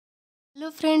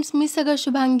Hello friends, मी सगळं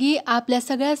शुभांगी आपल्या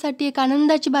सगळ्यासाठी एक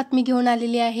आनंदाची बातमी घेऊन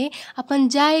आलेली आहे. आपण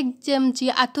ज्या एक्झामची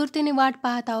आतुरतेने वाट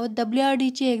पाहत आहोत,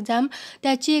 WRDची एक्झाम,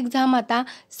 त्याची एक्झाम आता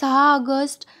 6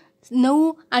 ऑगस्ट,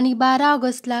 9 आणि 12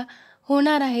 ऑगस्टला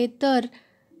होणार आहे. तर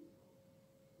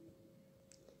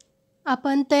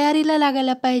आपण तयारीला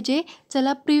लागायला पाहिजे.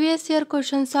 चला प्रिवियस इयर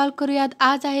क्वेश्चन सॉल्व करूयात.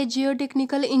 आज आहे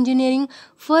geotechnical engineering.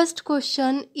 First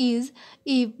question is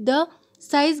if the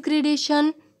size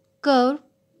gradation curve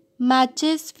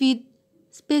matches with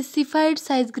specified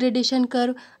size gradation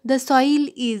curve, the soil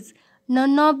is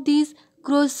none of these: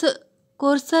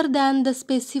 coarser than the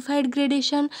specified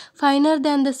gradation, finer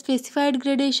than the specified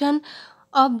gradation,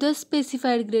 of the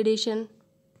specified gradation.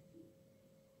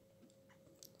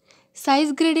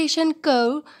 Size gradation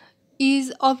curve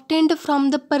is obtained from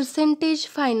the percentage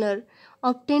finer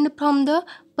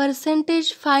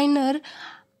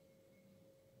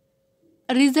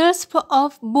results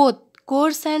of both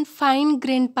coarse and fine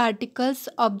grained particles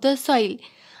of the soil.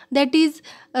 That is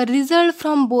a result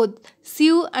from both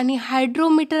sieve आणि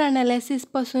hydrometer analysis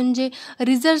पासून जे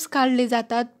results काढले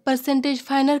जातात, percentage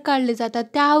फायनर काढले जातात,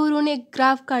 त्यावरून एक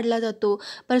graph काढला जातो.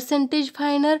 पर्सेंटेज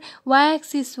फायनर वाय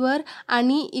ॲक्सिसवर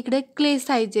आणि इकडे क्ले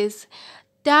सायझेस.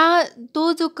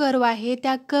 तो जो कर्व आहे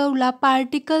त्या कर्वला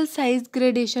पार्टिकल साईज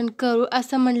ग्रेडेशन कर्व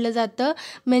असं म्हणलं जातं.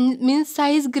 Means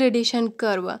size gradation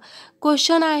curve.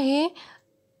 Question आहे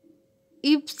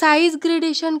if size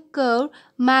gradation curve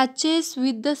matches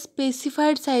with the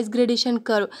specified size gradation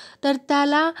curve, तर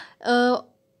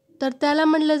त्याला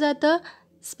म्हणलं जातं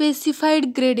स्पेसिफाईड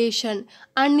ग्रेडेशन.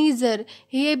 आणि जर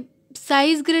हे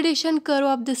size gradation curve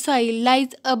of the soil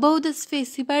lies above the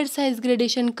specified size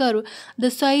gradation curve, the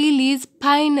soil is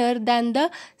फायनर than the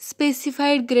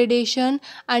specified gradation.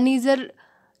 आणि जर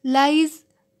lies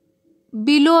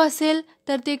below असेल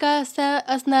तर ते काय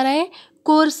असणार आहे,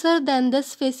 coarser than the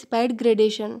specified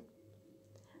gradation.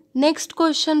 Next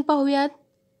question पाहूयात.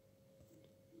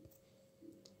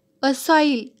 A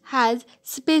soil has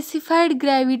specified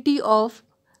gravity of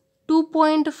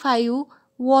 2.5,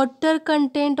 water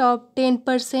content of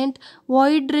 10%,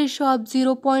 void ratio of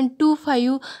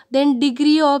 0.25, then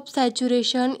degree of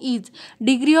saturation is.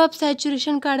 Degree of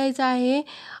saturation काढायचं आहे.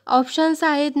 ऑप्शन्स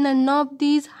आहेत none of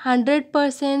these,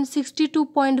 100%,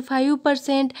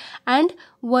 62.5% and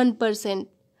 1%.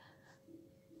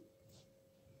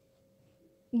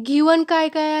 Given काय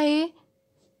आहे,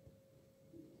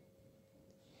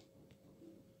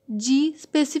 जी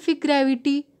specific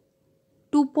gravity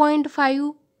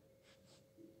 2.5,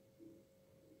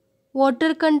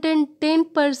 water content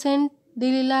 10%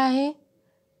 दिलेला आहे,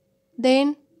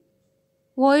 then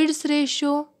व्हॉइड्स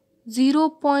ratio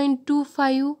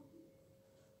 0.25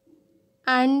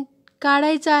 and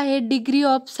काढायचं आहे degree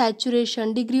of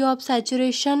saturation. Degree of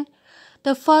saturation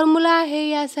तर फॉर्म्युला आहे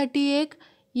यासाठी एक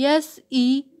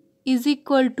SE is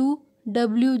equal to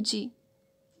WG.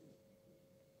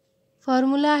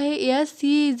 Formula आहे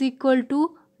SE is equal to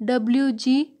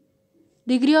WG.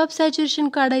 Degree of saturation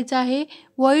काढायचं आहे.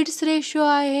 व्हॉइड्स रेशो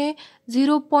आहे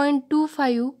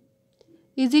 0.25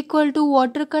 is equal to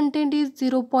water content is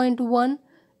 0.1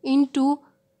 into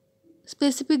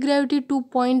specific gravity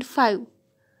 2.5.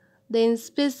 Then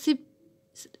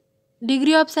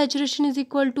degree of saturation is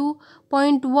equal to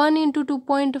 0.1 into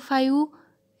 2.5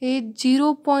 हे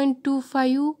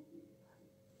 0.25.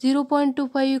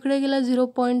 0.25 इकडे गेला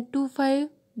 0.25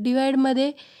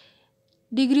 डिवाइडमध्ये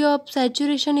degree of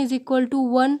saturation is equal to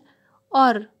 1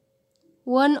 or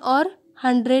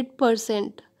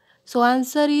 100%. So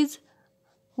answer is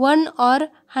 1 or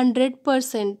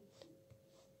 100%.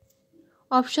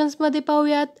 ऑप्शन्समध्ये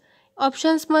पाहूयात.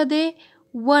 ऑप्शन्समध्ये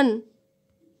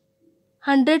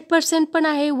 100% पण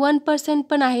आहे, 1%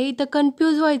 पण आहे. इथं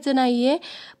कन्फ्यूज व्हायचं नाही आहे.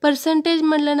 पर्सेंटेज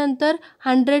म्हटल्यानंतर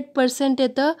 100%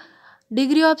 येतं.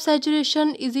 Degree of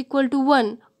saturation is equal to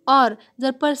 1 और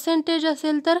जर पर्सेंटेज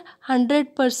असेल तर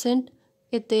 100%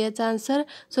 येते याचा answer.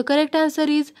 So correct answer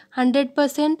is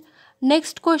 100%.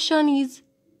 Next question is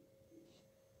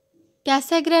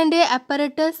Casagrande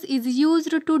apparatus is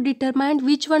used to determine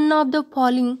which one of the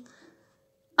following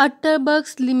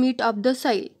Atterberg's limit of the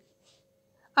soil.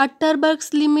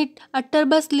 Atterberg's limit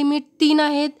 3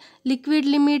 आहेत. Liquid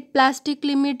limit, plastic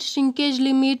limit, shrinkage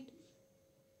limit.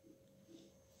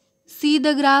 See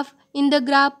the graph. In the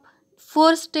graph,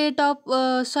 4 state of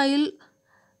soil: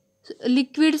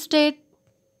 liquid state,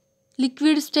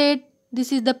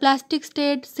 this is the plastic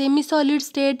state, semi solid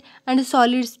state and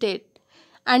solid state.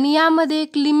 आणि यामध्ये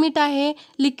एक limit आहे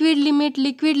liquid limit.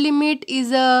 Liquid limit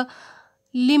is a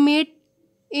limit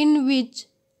in which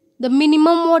the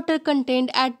minimum water content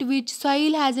at which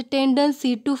soil has a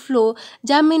tendency to flow.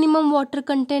 ज्या minimum water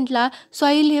कंटेंटला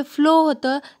soil हे flow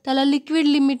होतं त्याला liquid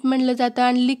limit म्हणलं जातं.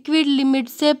 आणि liquid limit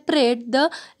separate the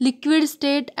liquid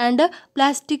state and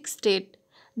plastic state.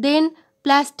 Then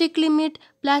plastic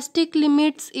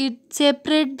limits it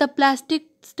separate the plastic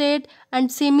state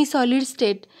and semi solid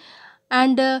state.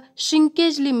 And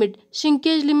shrinkage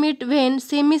limit when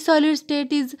semi solid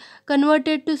state is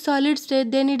converted to solid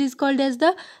state, then it is called as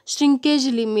the shrinkage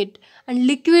limit. and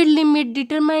liquid limit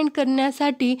determine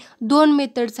करण्यासाठी दोन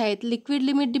methods आहेत. Liquid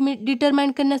limit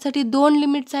determine करण्यासाठी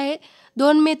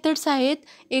दोन methods आहेत.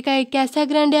 एक आहे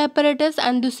कॅसाग्रांडे apparatus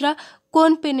आणि दुसरा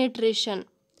कोन penetration.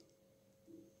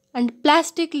 And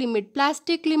plastic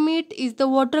limit is the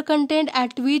water content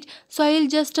at which soil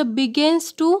just begins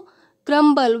to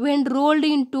crumble when rolled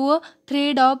into a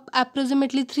thread of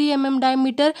approximately 3 mm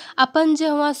diameter. आपण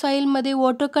जेव्हा सॉईलमध्ये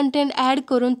वॉटर कंटेंट ॲड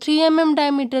करून 3 mm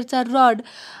डायमीटरचा रॉड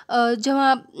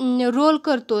जेव्हा role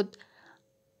करतो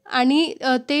आणि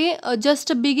ते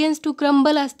just begins to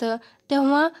crumble असतं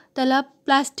तेव्हा त्याला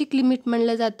प्लास्टिक लिमिट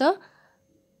म्हणलं जातं.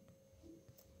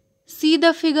 See the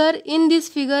figure. In this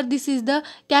figure, this is the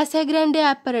Casagrande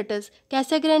apparatus.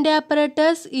 Casagrande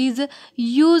apparatus is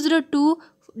used to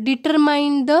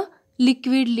determine the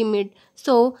liquid limit.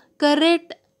 So,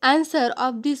 correct answer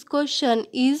of this question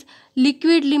is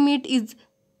liquid limit is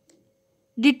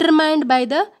determined by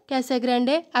the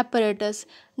Casagrande apparatus.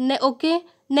 Okay.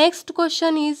 Next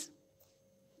question is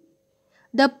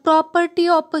the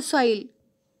property of a soil.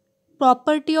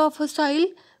 Property of a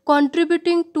soil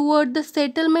contributing toward the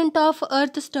settlement of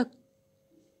earth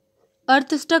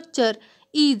structure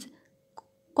is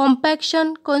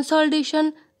compaction,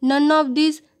 consolidation, none of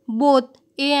these, both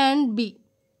A and B.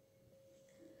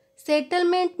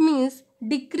 Settlement means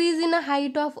decrease in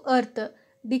height of earth.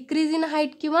 Decrease in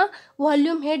height किंवा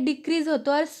volume हे decrease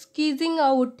होतो और स्कीजिंग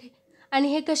out. आणि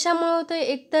हे कशामुळे होतं,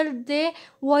 एकतर जे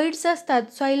वॉइड्स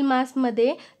असतात सॉईल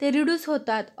मासमध्ये ते रिड्यूस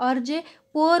होतात और जे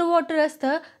पोअर वॉटर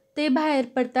असतं ते बाहेर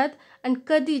पडतात. आणि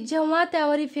कधी जेव्हा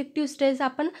त्यावर इफेक्टिव्ह स्ट्रेस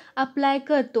आपण अप्लाय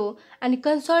करतो. आणि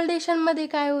कन्सॉलिडेशनमध्ये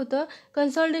काय होतं,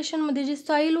 कन्सॉलिडेशनमध्ये जे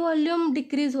सॉईल व्हॉल्यूम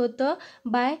डिक्रीज होतं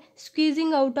bye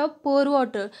squeezing out of pour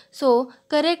water. So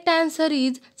correct answer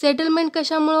is settlement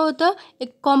कशामुळं होतं,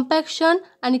 एक कॉम्पॅक्शन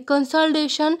आणि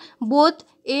consolidation, both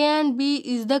A and B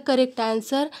is the correct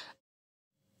answer.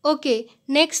 Okay,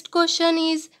 next question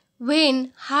is when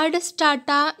hard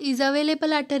strata is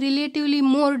available at a relatively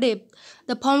more depth,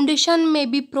 the foundation may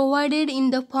be provided in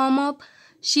the form of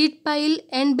sheet pile,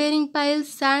 end bearing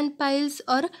piles, sand piles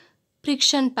or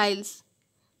friction piles.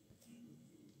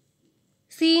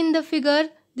 See in the figure,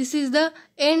 this is the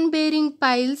end bearing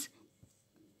piles.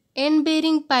 End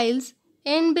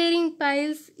bearing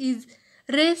piles is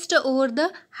rest over the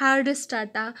hard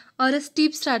strata और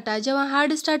steep strata. जेव्हा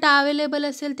hard strata available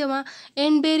असेल तेव्हा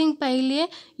end bearing पाईल हे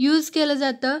use केलं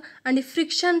जातं. आणि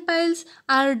friction piles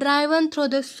R driven through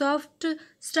the soft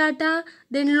strata.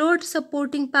 Then load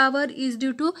supporting power is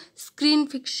due to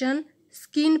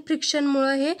skin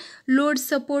फ्रिक्शनमुळं हे लोड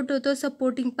सपोर्ट होतो,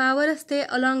 सपोर्टिंग पॉवर असते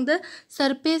along the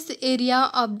surface area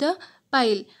of the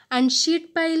पाईल. अँड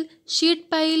शीट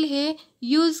पाईल हे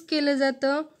यूज केलं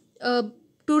जातं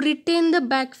to retain the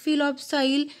backfill of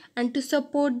soil and to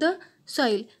support the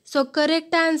soil. So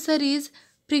correct answer is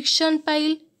friction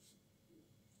pile.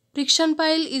 Friction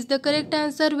pile is the correct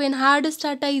answer when hard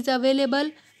strata is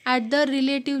available at the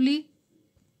relatively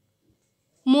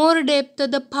more depth.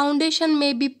 The foundation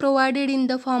may be provided in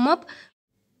the form of.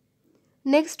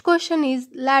 Next question is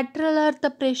lateral earth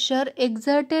pressure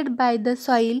exerted by the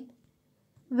soil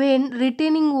when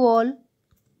retaining wall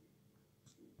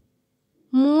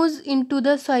moves into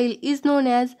the soil is known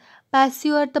as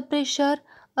passive earth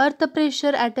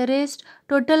pressure at rest,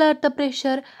 total earth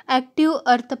pressure, active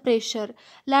earth pressure.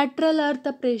 Lateral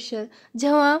earth pressure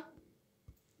जेव्हा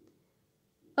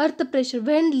earth pressure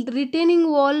when retaining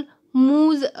wall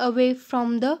moves away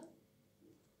from the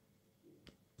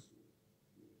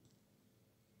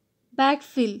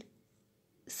backfill.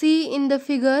 See in the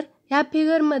figure, ह्या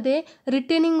फिगरमध्ये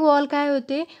retaining wall काय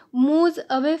होते, moves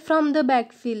away from the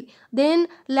बॅकफिल. Then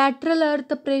lateral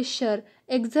earth pressure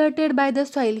exerted by the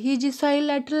soil. He G soil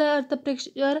lateral earth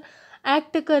pressure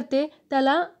act करते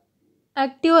त्याला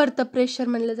active earth pressure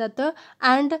म्हणलं जातं.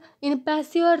 And in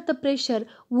passive earth pressure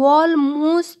wall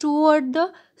moves toward the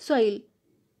soil.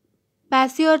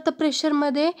 Passive अर्थ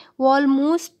प्रेशरमध्ये wall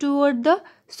moves toward the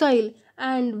soil.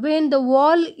 And Wien the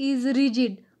wall is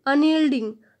rigid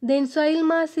unyielding, then soil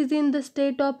mass is in the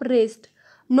state of rest.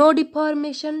 No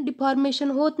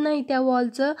deformation होत नाही त्या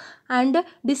वॉलचं and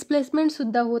displacement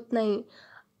सुद्धा होत नाही.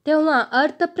 तेव्हा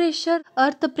earth pressure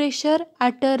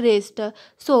at a rest.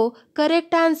 So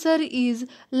correct answer is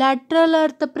lateral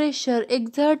earth pressure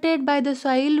exerted by the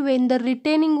soil Wien the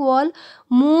retaining wall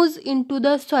moves into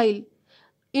the soil.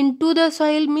 Into the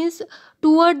soil means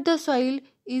toward the soil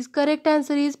is correct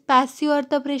answer is passive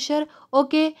earth pressure.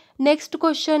 Okay, next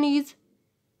question is,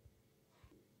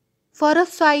 for a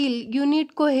soil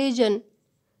unit cohesion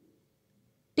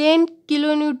 10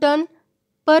 kilonewton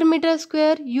per meter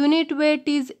square, unit weight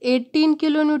is 18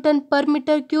 kilonewton per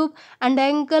meter cube, and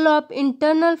angle of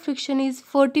internal friction is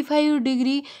 45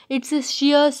 degree. Its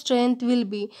shear strength will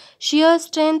be, shear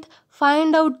strength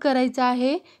find out करायचा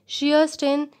आहे. shear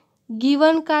strength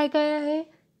given काय काय आहे,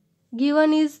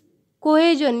 given is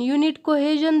cohesion, unit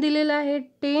cohesion दिलेला आहे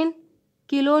 10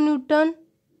 kilonewton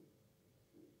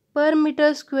per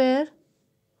meter square,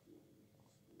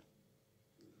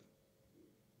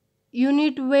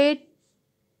 unit weight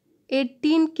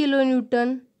 18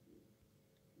 kilonewton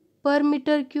per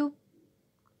meter cube,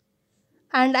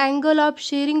 and angle of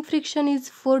shearing friction is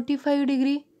 45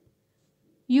 degree.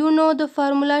 You know the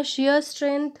formula, shear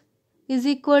strength is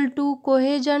equal to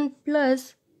cohesion plus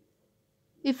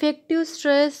effective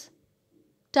stress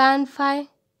tan phi.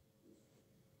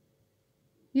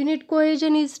 Unit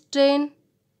cohesion is 10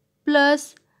 plus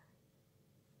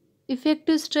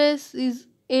effective stress is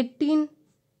 18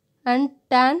 and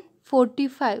tan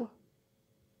 45.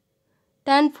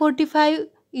 Tan 45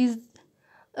 is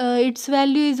its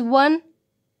value is 1,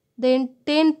 then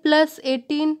 10 plus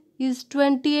 18 is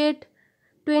 28.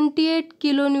 28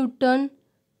 kilonewton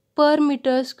per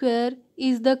meter square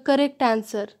is the correct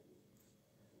answer.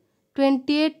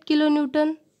 28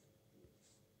 kilonewton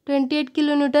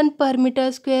per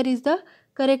meter square is the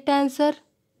correct answer.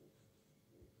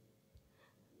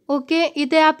 Okay,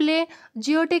 इथे आपले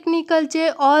जिओटेक्निकलचे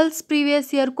ऑल्स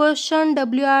previous year question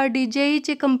WRD JE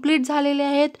चे complete झालेले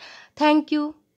आहेत. Thank you.